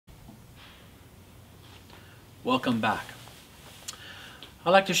Welcome back.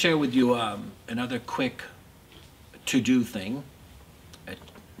 I'd like to share with you another quick to-do thing,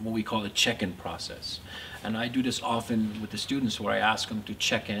 what we call a check-in process. And I do this often with the students where I ask them to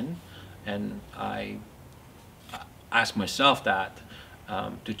check in, and I ask myself that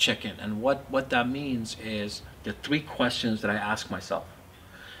to check in. And what that means is the three questions that I ask myself.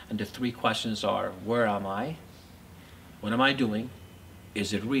 And the three questions are, where am I? What am I doing?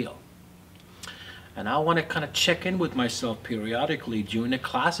 Is it real? And I want to kind of check in with myself periodically during the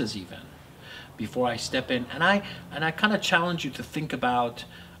classes even, before I step in. And I kind of challenge you to think about,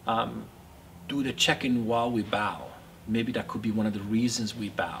 do the check-in while we bow. Maybe that could be one of the reasons we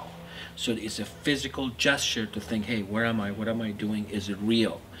bow. So it's a physical gesture to think, hey, where am I? What am I doing? Is it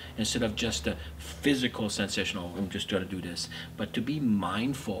real? Instead of just a physical sensation, oh, I'm just trying to do this. But to be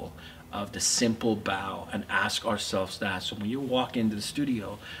mindful of the simple bow and ask ourselves that. So when you walk into the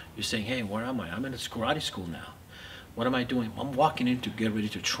studio, you're saying, hey, where am I? I'm in a karate school now. What am I doing? I'm walking in to get ready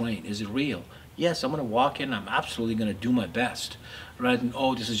to train. Is it real? Yes, I'm going to walk in. I'm absolutely going to do my best. Rather than,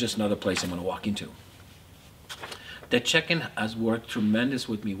 oh, this is just another place I'm going to walk into. The check-in has worked tremendous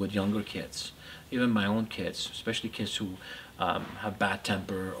with me with younger kids, even my own kids, especially kids who have bad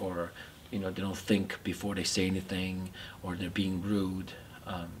temper, or they don't think before they say anything, or they're being rude.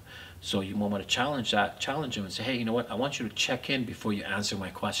 So you want to challenge them and say, hey, you know what? I want you to check in before you answer my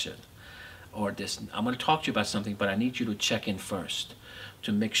question, or this. I'm going to talk to you about something, but I need you to check in first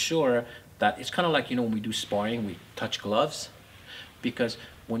to make sure that it's kind of like when we do sparring, we touch gloves, because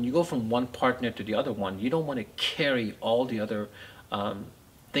when you go from one partner to the other one, you don't want to carry all the other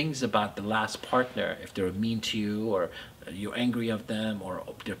things about the last partner. If they're mean to you, or you're angry of them, or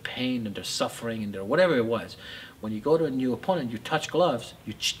their pain and their suffering and their whatever it was, when you go to a new opponent, you touch gloves.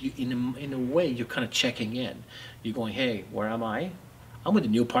 In a way, you're kind of checking in. You're going, hey, where am I? I'm with a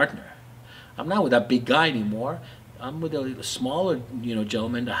new partner. I'm not with that big guy anymore. I'm with a smaller,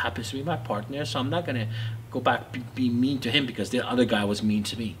 gentleman that happens to be my partner. So I'm not gonna go back be mean to him because the other guy was mean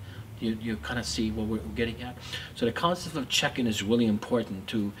to me. You kind of see what we're getting at. So the concept of check-in is really important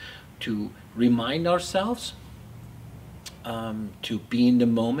to remind ourselves to be in the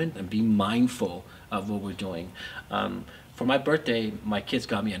moment and be mindful of what we're doing. For my birthday, my kids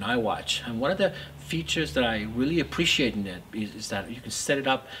got me an iWatch, and one of the features that I really appreciate in it is that you can set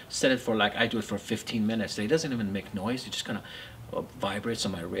it for, like I do it for 15 minutes. It doesn't even make noise. It just kind of vibrates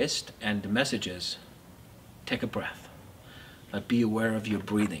on my wrist, and the message is, take a breath. Be aware of your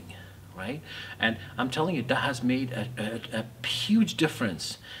breathing, right? And I'm telling you, that has made a huge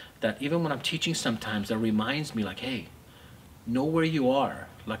difference. That even when I'm teaching sometimes, that reminds me, like, hey, know where you are,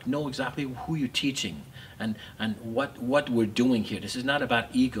 like know exactly who you're teaching and what we're doing here. This is not about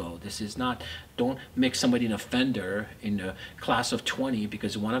ego. This is not, don't make somebody an offender in a class of 20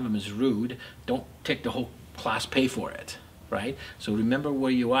 because one of them is rude. Don't take the whole class pay for it, right? So remember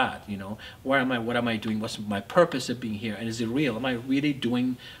where you at, where am I, what am I doing, what's my purpose of being here, and is it real? Am I really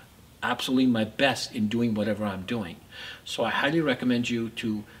doing absolutely my best in doing whatever I'm doing? So I highly recommend you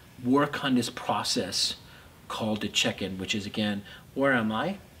to work on this process called the check-in, which is, again, where am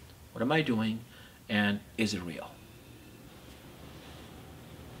I? What am I doing? And is it real?